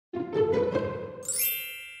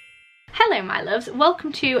Hello my loves,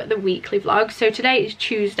 welcome to the weekly vlog. So today is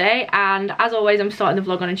Tuesday and as always I'm starting the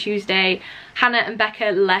vlog on a Tuesday. Hannah and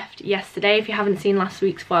Becca left yesterday. If you haven't seen last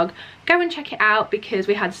week's vlog, go and check it out because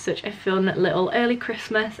we had such a fun little early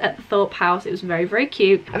Christmas at the Thorpe house. It was very, very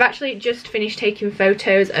cute. I've actually just finished taking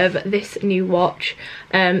photos of this new watch.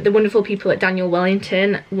 The wonderful people at Daniel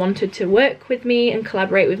Wellington wanted to work with me and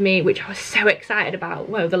collaborate with me, which I was so excited about.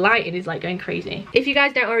 Whoa, the lighting is like going crazy. If you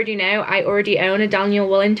guys don't already know, I already own a Daniel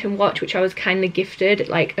Wellington watch, which I was kindly gifted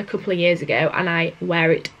like a couple of years ago, and I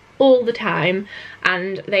wear it all the time,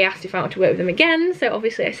 and they asked if I want to work with them again, so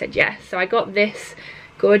obviously I said yes. So I got this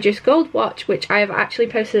gorgeous gold watch, which I have actually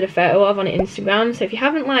posted a photo of on Instagram, so if you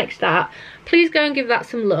haven't liked that, please go and give that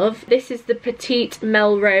some love. This is the Petite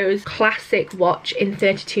Melrose classic watch in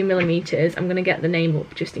 32mm. I'm gonna get the name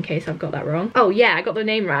up just in case I've got that wrong. Oh yeah, I got the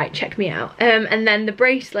name right, check me out. And then the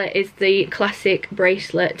bracelet is the classic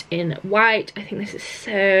bracelet in white. I think this is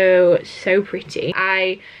so pretty.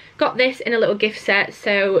 I got this in a little gift set.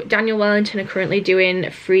 So Daniel Wellington are currently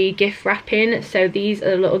doing free gift wrapping, so these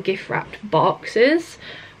are the little gift wrapped boxes.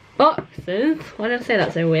 Why did I say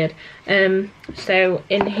that so weird? So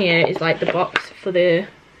in here is like the box for the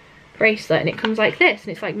bracelet, and it comes like this,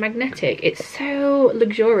 and it's like magnetic. It's so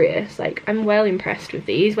luxurious. Like, I'm well impressed with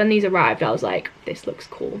these. When these arrived I was like, this looks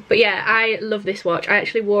cool. But yeah, I love this watch. I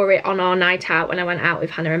actually wore it on our night out when I went out with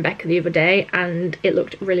Hannah and Becca the other day, and it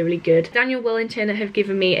looked really, really good. Daniel Wellington have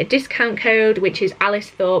given me a discount code, which is Alice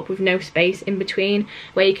Thorpe with no space in between,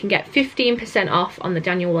 where you can get 15% off on the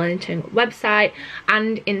Daniel Wellington website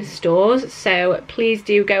and in stores, so please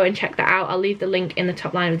do go and check that out. I'll leave the link in the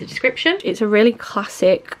top line of the description. It's a really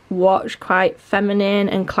classic watch, quite feminine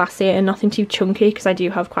and classy, and nothing too chunky because I do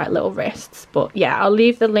have quite little wrists. But yeah, I'll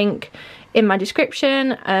leave the link in my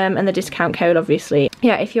description and the discount code obviously.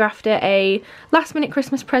 Yeah, if you're after a last minute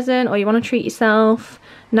Christmas present or you want to treat yourself,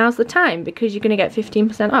 now's the time because you're going to get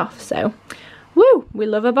 15% off. So woo, we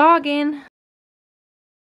love a bargain.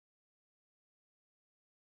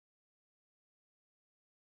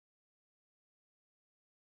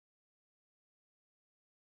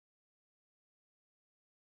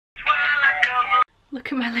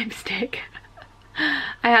 Look at my lipstick.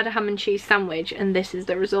 I had a ham and cheese sandwich and this is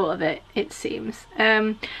the result of it, it seems.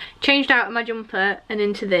 Changed out of my jumper and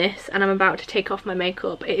into this, and I'm about to take off my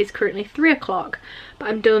makeup. It is currently 3 o'clock, but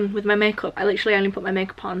I'm done with my makeup. I literally only put my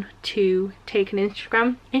makeup on to take an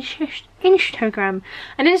Instagram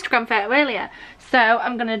photo earlier. So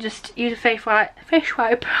I'm gonna just use a face wipe,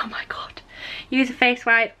 oh my god. Use a face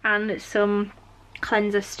wipe and some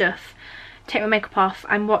cleanser stuff. Take my makeup off.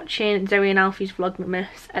 I'm watching Zoe and Alfie's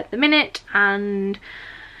Vlogmas at the minute, and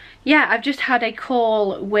yeah, I've just had a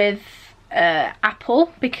call with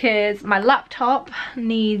Apple because my laptop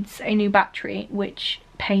needs a new battery, which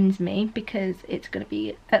pains me because it's going to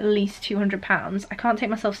be at least £200. I can't take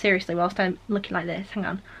myself seriously whilst I'm looking like this. Hang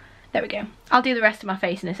on. There we go. I'll do the rest of my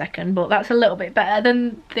face in a second, but that's a little bit better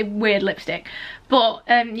than the weird lipstick. But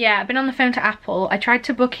yeah, I've been on the phone to Apple. I tried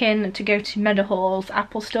to book in to go to Meadowhall's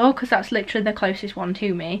Apple store because that's literally the closest one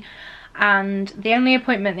to me. And the only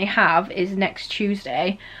appointment they have is next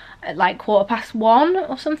Tuesday at like 1:15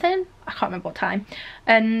 or something. I can't remember what time.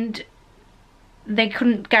 And they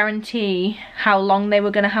couldn't guarantee how long they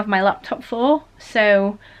were going to have my laptop for.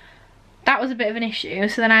 So that was a bit of an issue.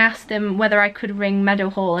 So then I asked them whether I could ring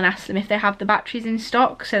Meadowhall and ask them if they have the batteries in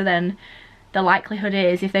stock. So then the likelihood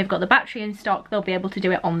is if they've got the battery in stock, they'll be able to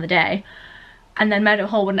do it on the day. And then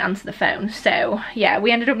Meadowhall wouldn't answer the phone. So yeah,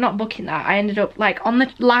 we ended up not booking that. I ended up like on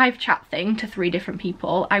the live chat thing to 3 different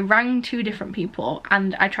people. I rang 2 different people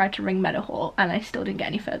and I tried to ring Meadowhall and I still didn't get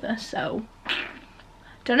any further. So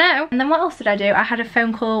don't know. And then what else did I do? I had a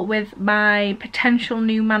phone call with my potential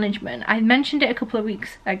new management. I mentioned it a couple of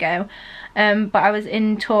weeks ago, but I was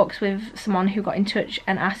in talks with someone who got in touch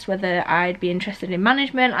and asked whether I'd be interested in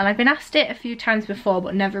management, and I've been asked it a few times before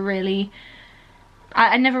but never really,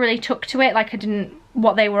 I never really took to it. Like, I didn't,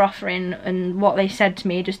 what they were offering and what they said to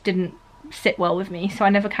me just didn't sit well with me, so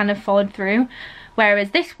I never kind of followed through.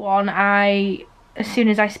 Whereas this one, as soon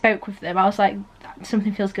as I spoke with them, I was like,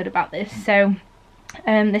 something feels good about this. So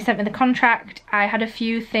they sent me the contract. I had a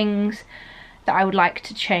few things that I would like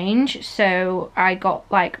to change, so I got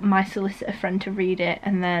like my solicitor friend to read it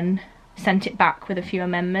and then sent it back with a few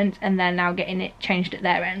amendments, and they're now getting it changed at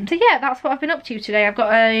their end. So yeah, that's what I've been up to today. I've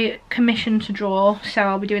got a commission to draw, so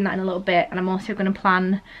I'll be doing that in a little bit, and I'm also going to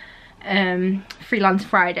plan Freelance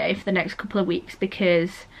Friday for the next couple of weeks,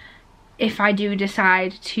 because if I do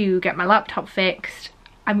decide to get my laptop fixed,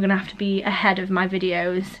 I'm going to have to be ahead of my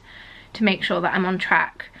videos to make sure that I'm on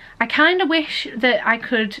track. I kind of wish that I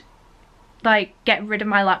could like get rid of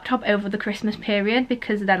my laptop over the Christmas period,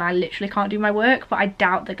 because then I literally can't do my work, but I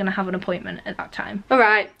doubt they're gonna have an appointment at that time. All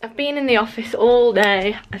right, I've been in the office all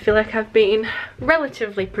day. I feel like I've been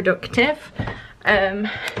relatively productive,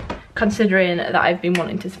 considering that I've been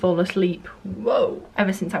wanting to fall asleep, whoa,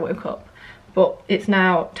 ever since I woke up. But it's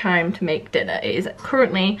now time to make dinner. It is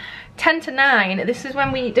currently 10 to 9. This is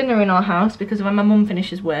when we eat dinner in our house, because when my mum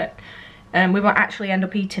finishes work, we won't actually end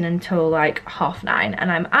up eating until like 9:30,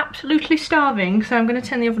 and I'm absolutely starving, so I'm going to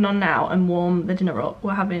turn the oven on now and warm the dinner up.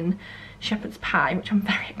 We're having shepherd's pie, which I'm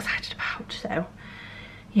very excited about, so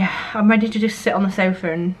yeah, I'm ready to just sit on the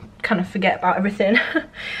sofa and kind of forget about everything.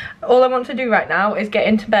 All I want to do right now is get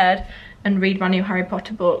into bed and read my new Harry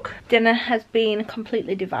Potter book. Dinner has been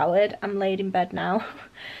completely devoured. I'm laid in bed now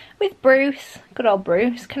with Bruce, good old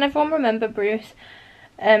Bruce. Can everyone remember Bruce?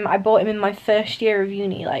 I bought him in my first year of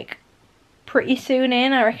uni, like pretty soon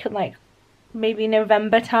in, I reckon like maybe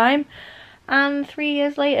November time. And 4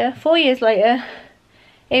 years later,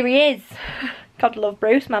 here he is. God love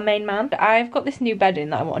Bruce, my main man. I've got this new bedding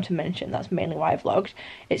that I wanted to mention, that's mainly why I vlogged.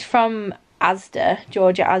 It's from Asda,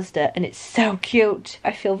 Georgia Asda, and it's so cute.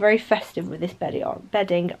 I feel very festive with this bedding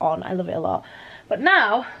on. I love it a lot. But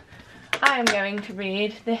now I am going to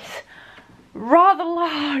read this rather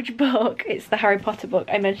large book. It's the Harry Potter book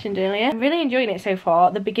I mentioned earlier. I'm really enjoying it so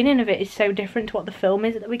far. The beginning of it is so different to what the film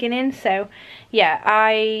is at the beginning, so yeah,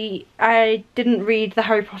 I didn't read the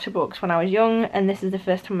Harry Potter books when I was young, and this is the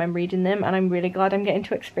first time I'm reading them, and I'm really glad I'm getting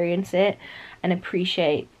to experience it and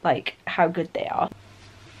appreciate like how good they are.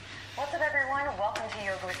 What's up everyone, welcome to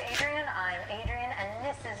Yoga with Adrian. I'm Adrian and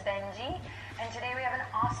this is Benji, and today we have an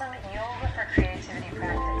awesome yoga for creativity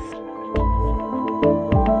practice.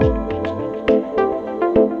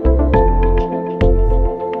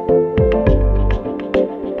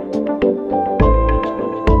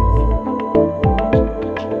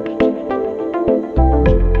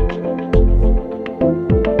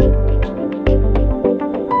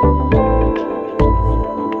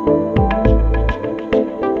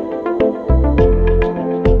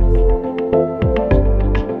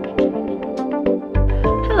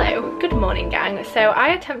 So I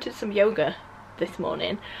attempted some yoga this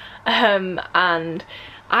morning, and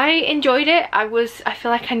I enjoyed it. I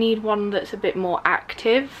feel like I need one that's a bit more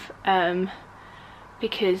active,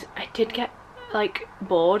 because I did get like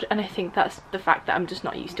bored, and I think that's the fact that I'm just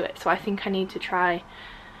not used to it. So I think I need to try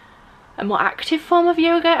a more active form of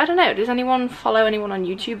yoga. I don't know, does anyone follow anyone on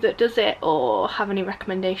YouTube that does it, or have any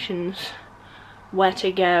recommendations where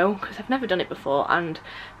to go? Because I've never done it before, and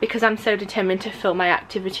because I'm so determined to fill my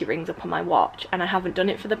activity rings up on my watch, and I haven't done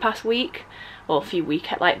it for the past week or a few weeks,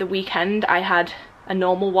 like the weekend I had a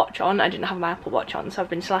normal watch on, I didn't have my Apple Watch on, so I've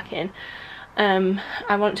been slacking.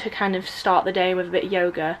 I want to kind of start the day with a bit of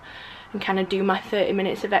yoga and kind of do my 30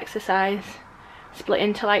 minutes of exercise split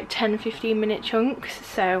into like 10-15 minute chunks.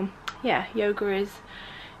 So yeah, yoga is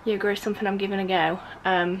something I'm giving a go.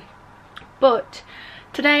 But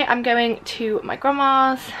today I'm going to my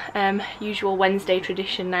grandma's, usual Wednesday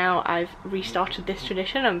tradition now. I've restarted this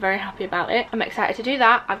tradition, I'm very happy about it. I'm excited to do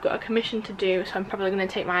that. I've got a commission to do, so I'm probably going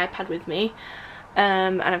to take my iPad with me.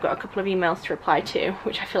 And I've got a couple of emails to reply to,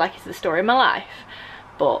 which I feel like is the story of my life.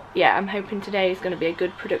 But yeah, I'm hoping today is going to be a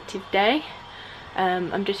good productive day.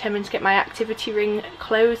 I'm determined to get my activity ring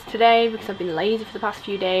closed today because I've been lazy for the past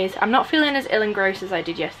few days. I'm not feeling as ill and gross as I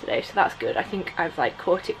did yesterday, so that's good. I think I've like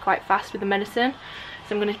caught it quite fast with the medicine.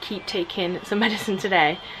 So I'm going to keep taking some medicine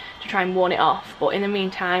today to try and warn it off. But in the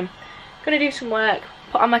meantime, I'm going to do some work,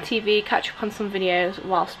 put on my TV, catch up on some videos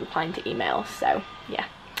whilst replying to emails. So yeah,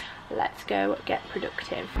 let's go get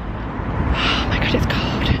productive. Oh my god, it's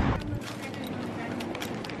cold.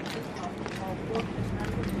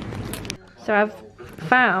 So I've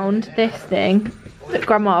found this thing that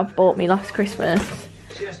Grandma bought me last Christmas,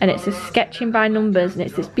 and it's a sketching by numbers, and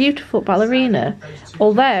it's this beautiful ballerina,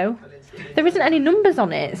 although there isn't any numbers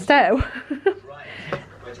on it. So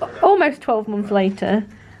almost 12 months later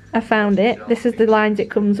I found it. This is the lines it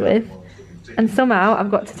comes with, and somehow I've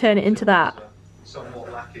got to turn it into that.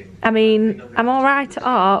 I mean, I'm alright at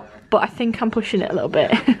art, but I think I'm pushing it a little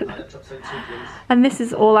bit. And this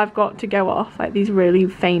is all I've got to go off, like these really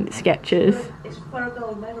faint sketches. It's for a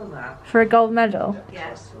gold medal, that. For a gold medal?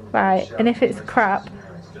 Yes. Right, and if it's crap,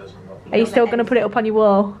 are you still going to put it up on your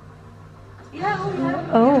wall? Yeah, oh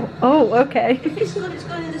yeah. Oh, okay. If it's good, it's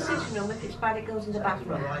going in the sitting room. If it's bad, it goes in the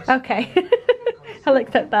bathroom. Okay. I'll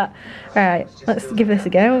accept that. Alright, let's give this a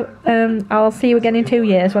go. I'll see you again in 2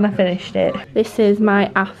 years when I finished it. This is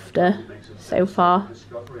my after so far.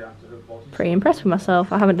 Pretty impressed with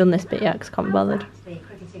myself. I haven't done this bit yet because I can't be bothered.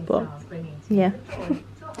 But yeah.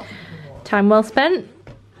 Time well spent.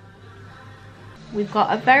 We've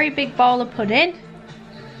got a very big bowl of pudding.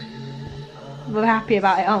 We're happy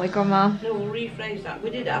about it, aren't we, Grandma? No, we'll rephrase that. We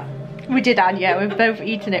did have. We did add, yeah, we've both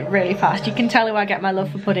eaten it really fast. You can tell who I get my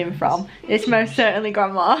love for pudding from. It's most certainly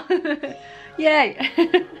Grandma. Yay!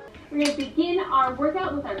 We're going to begin our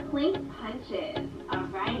workout with our plank punches.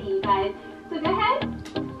 Alrighty, you guys. So go ahead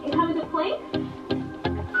and come into plank.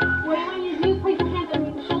 What I want you to do is place your hands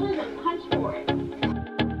underneath the shoulders and punch forward.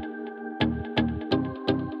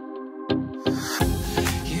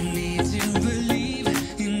 You need to believe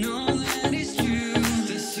in all that is true.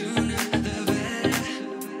 The sooner the better.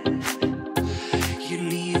 You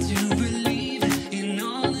need to believe in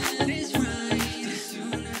all that is right. The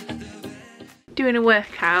sooner the better. Doing a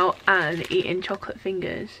workout and eating chocolate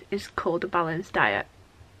fingers is called a balanced diet,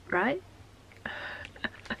 right?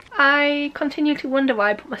 I continue to wonder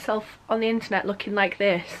why I put myself on the internet looking like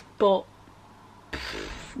this, but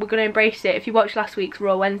we're going to embrace it. If you watched last week's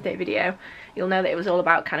Raw Wednesday video, you'll know that it was all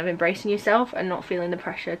about kind of embracing yourself and not feeling the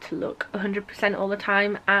pressure to look 100% all the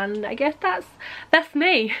time, and I guess that's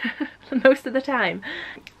me most of the time.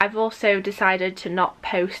 I've also decided to not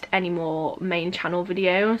post any more main channel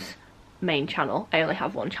videos. Main channel, I only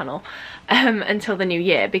have one channel, until the new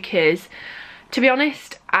year, because to be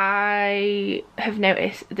honest, I have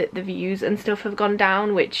noticed that the views and stuff have gone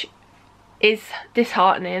down, which is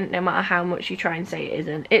disheartening. No matter how much you try and say it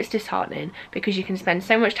isn't, it's disheartening, because you can spend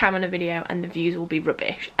so much time on a video and the views will be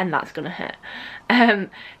rubbish, and that's gonna hurt.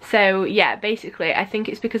 So yeah, basically I think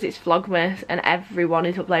it's because it's Vlogmas and everyone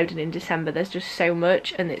is uploading in December. There's just so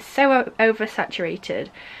much and it's so oversaturated.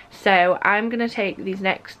 So I'm gonna take these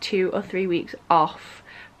next 2 or 3 weeks off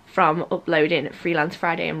from uploading Freelance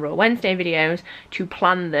Friday and Raw Wednesday videos to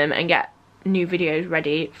plan them and get new videos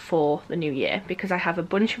ready for the new year, because I have a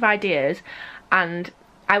bunch of ideas and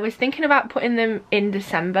I was thinking about putting them in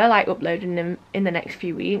December, like uploading them in the next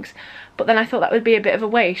few weeks, but then I thought that would be a bit of a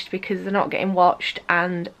waste because they're not getting watched,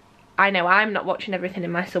 and I know I'm not watching everything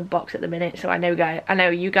in my sub box at the minute, so I know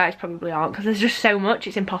you guys probably aren't, because there's just so much,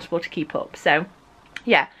 it's impossible to keep up. So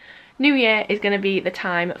yeah, new year is going to be the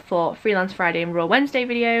time for Freelance Friday and Raw Wednesday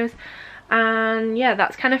videos. And yeah,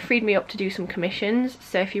 that's kind of freed me up to do some commissions,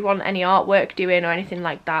 so if you want any artwork doing or anything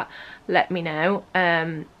like that, let me know.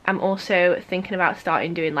 I'm also thinking about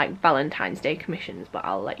starting doing like Valentine's Day commissions, but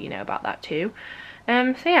I'll let you know about that too.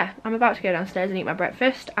 So yeah, I'm about to go downstairs and eat my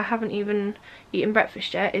breakfast. I haven't even eaten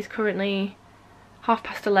breakfast yet. It's currently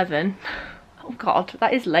 11:30. Oh god,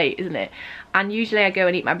 that is late, isn't it? And usually I go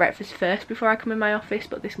and eat my breakfast first before I come in my office,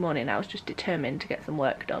 but this morning I was just determined to get some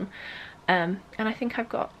work done. And I think I've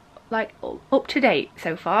got like up to date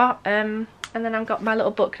so far, and then I've got my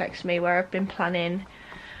little book next to me where I've been planning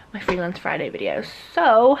my Freelance Friday videos.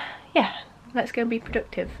 So yeah, let's go and be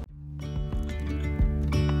productive.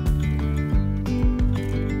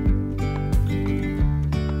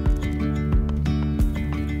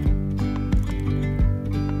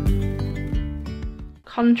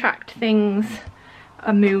 Contract things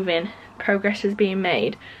are moving, progress is being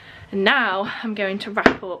made, and now I'm going to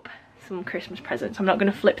wrap up some Christmas presents. I'm not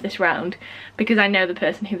going to flip this round because I know the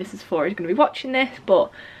person who this is for is going to be watching this,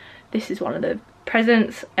 but this is one of the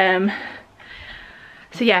presents. So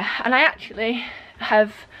yeah, and I actually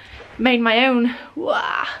have made my own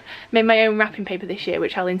wrapping paper this year,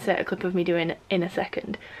 which I'll insert a clip of me doing in a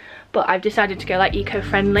second, but I've decided to go like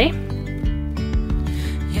eco-friendly.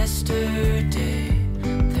 Yesterday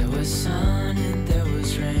there was sun and there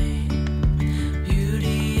was rain,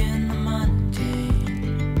 beauty in the mundane,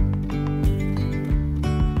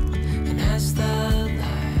 and as the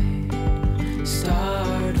light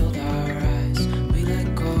startled our eyes, we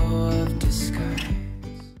let go of disguise.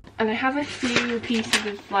 And I have a few pieces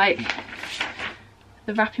of like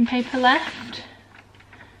the wrapping paper left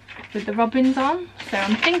with the robins on, so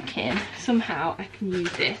I'm thinking somehow I can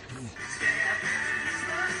use this.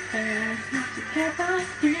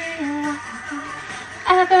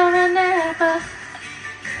 Ever and ever.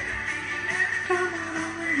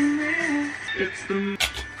 It's the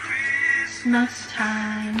Christmas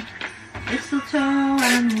time, mistletoe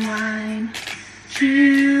and wine,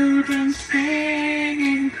 children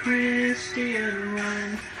singing Christian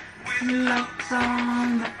rhyme, logs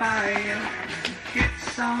on the fire,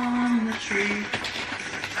 gifts on the tree,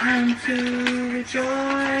 time to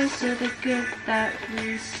rejoice at the good that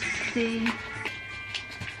we see.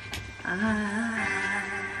 I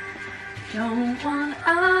don't want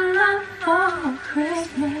a lot for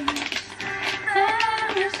Christmas,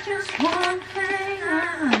 there is just one thing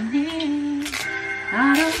I need. I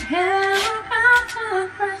don't care about the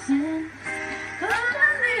presents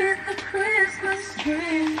underneath the Christmas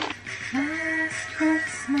tree. Last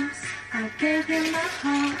Christmas I gave you my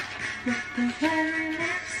heart with the very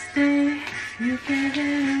give it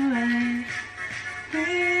away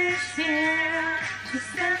this year. Just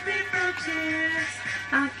send me for tears.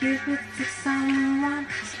 I'll give it to someone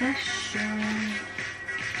special.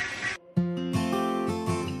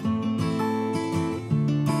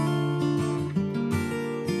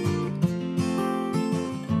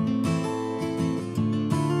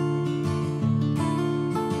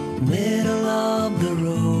 Middle of the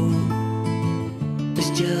road,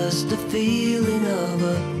 it's just a feeling of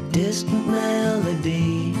a distant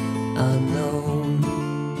melody unknown.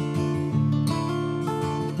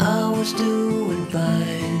 I was doing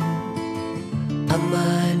fine, I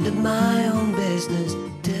minded my own business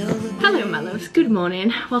till the Hello my loves, good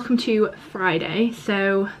morning, welcome to Friday.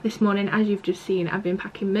 So this morning, as you've just seen, I've been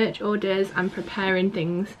packing merch orders and preparing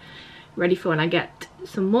things ready for when I get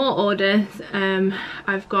some more orders.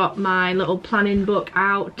 I've got my little planning book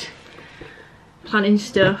out, planning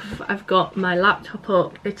stuff. I've got my laptop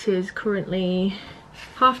up. It is currently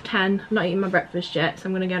 10:30. I'm not eating my breakfast yet, so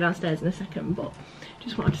I'm going to go downstairs in a second, but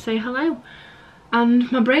just wanted to say hello.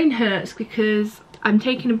 And my brain hurts because I'm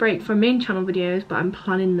taking a break from main channel videos, but I'm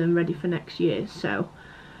planning them ready for next year. So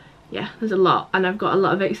yeah, there's a lot, and I've got a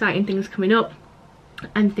lot of exciting things coming up.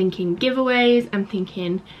 I'm thinking giveaways, I'm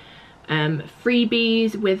thinking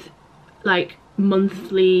freebies with like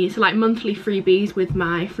monthly freebies with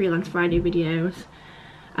my Freelance Friday videos,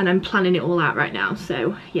 and I'm planning it all out right now.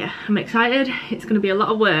 So yeah, I'm excited. It's going to be a lot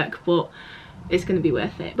of work, but it's going to be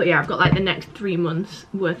worth it. But yeah, I've got like the next 3 months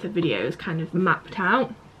worth of videos kind of mapped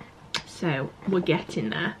out, so we're getting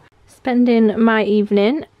there. Spending my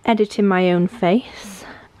evening editing my own face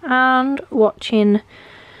and watching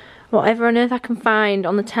whatever on earth I can find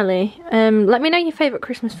on the telly. Let me know your favourite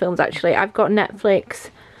Christmas films actually. I've got Netflix,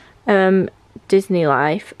 Disney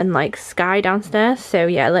Life and like Sky downstairs, so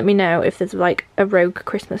yeah, let me know if there's like a rogue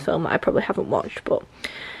Christmas film that I probably haven't watched. But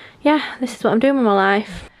yeah, this is what I'm doing with my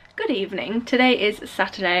life. Good evening, today is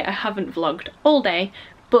Saturday. I haven't vlogged all day,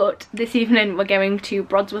 but this evening we're going to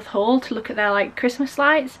Brodsworth Hall to look at their like Christmas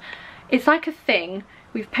lights. It's like a thing,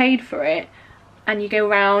 we've paid for it, and you go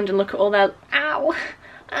around and look at all their ow,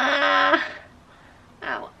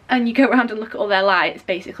 and you go around and look at all their lights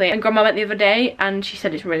basically. And Grandma went the other day and she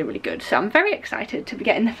said it's really good, so I'm very excited to be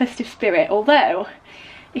getting the festive spirit, although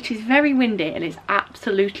it is very windy and it's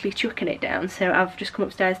absolutely chucking it down. So I've just come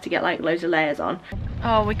upstairs to get like loads of layers on.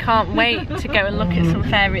 Oh, we can't wait to go and look at some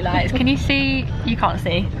fairy lights. Can you see? You can't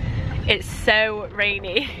see. It's so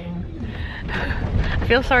rainy. I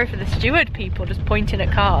feel sorry for the steward people just pointing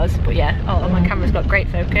at cars, but yeah. Oh, my camera's got great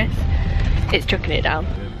focus. It's chucking it down.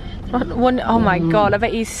 Oh my god, I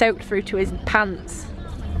bet he's soaked through to his pants.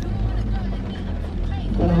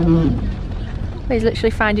 He's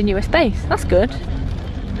literally finding you a space. That's good.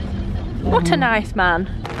 What a nice man.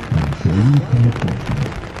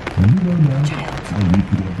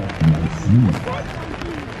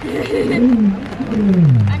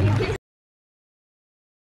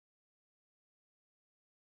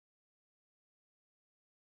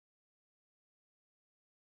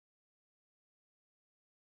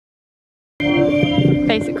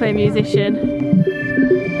 Basically a musician.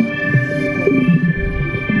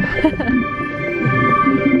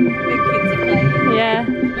 Yeah.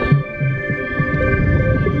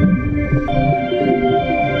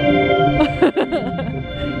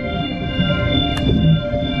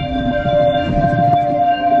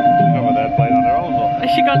 Over there playing on her own, look. Has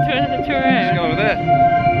she gone to her room? She's over there.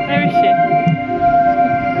 Where is she?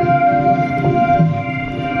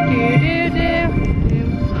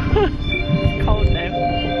 Cold now.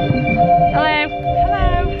 Hello.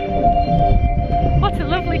 Hello. What a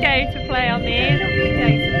lovely day to play on these. Lovely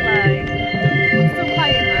day to play. I'm still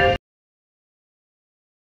playing now.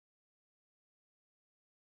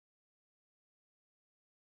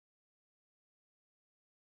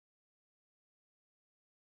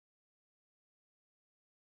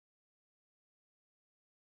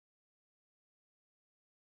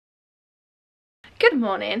 Good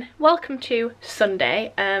morning, welcome to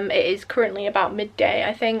Sunday. It is currently about midday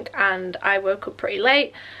I think, and I woke up pretty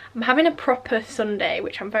late. I'm having a proper Sunday,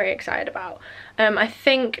 which I'm very excited about. I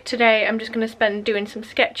think today I'm just going to spend doing some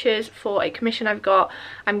sketches for a commission I've got.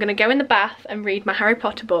 I'm going to go in the bath and read my Harry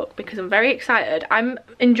Potter book because I'm very excited. I'm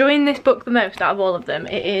enjoying this book the most out of all of them.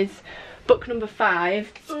 It is book number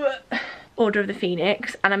 5. Order of the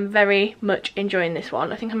Phoenix, and I'm very much enjoying this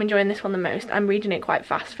one. I think I'm enjoying this one the most. I'm reading it quite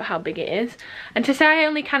fast for how big it is, and to say I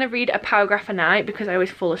only kind of read a paragraph a night because I always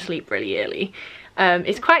fall asleep really early,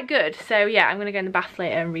 it's quite good. So yeah, I'm gonna go in the bath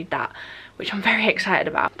later and read that, which I'm very excited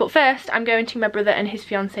about. But first I'm going to my brother and his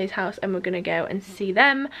fiance's house, and we're gonna go and see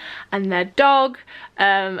them and their dog.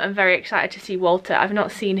 I'm very excited to see Walter. I've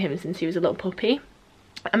not seen him since he was a little puppy.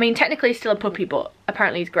 I mean, technically he's still a puppy, but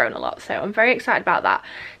apparently he's grown a lot, so I'm very excited about that.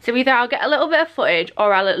 So either I'll get a little bit of footage,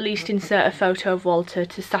 or I'll at least insert a photo of Walter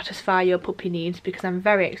to satisfy your puppy needs, because I'm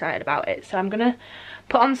very excited about it. So I'm gonna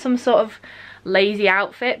put on some sort of lazy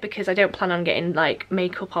outfit, because I don't plan on getting like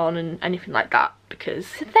makeup on and anything like that,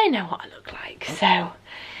 because they know what I look like. So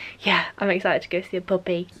yeah, I'm excited to go see a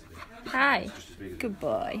puppy. Hi, good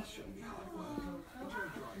boy.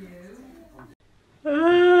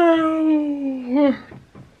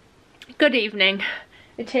 Good evening.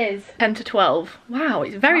 It is 10 to 12. Wow,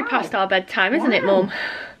 it's very past our bedtime, isn't it, Mum?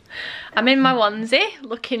 I'm in my onesie,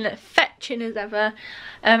 looking fetching as ever.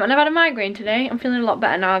 And I've had a migraine today. I'm feeling a lot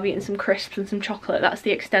better now. I've eaten some crisps and some chocolate. That's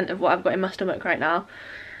the extent of what I've got in my stomach right now.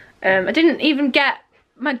 I didn't even get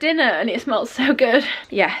my dinner and it smells so good.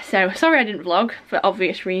 Yeah, so sorry I didn't vlog for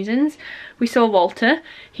obvious reasons. We saw Walter.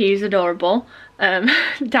 He's adorable.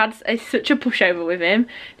 Dad's is such a pushover with him.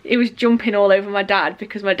 He was jumping all over my dad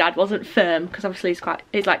because my dad wasn't firm, because obviously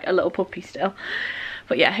he's like a little puppy still.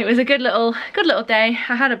 But yeah, it was a good little day.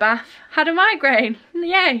 I had a bath, had a migraine.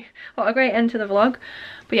 Yay! What a great end to the vlog.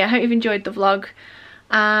 But yeah, I hope you've enjoyed the vlog.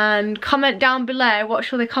 And comment down below. What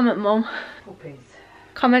shall they comment, Mum? Puppies.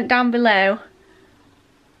 Comment down below.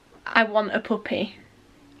 I want a puppy.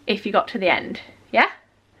 If you got to the end, yeah?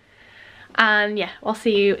 And yeah, I'll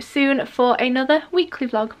see you soon for another weekly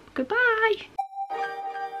vlog. Goodbye.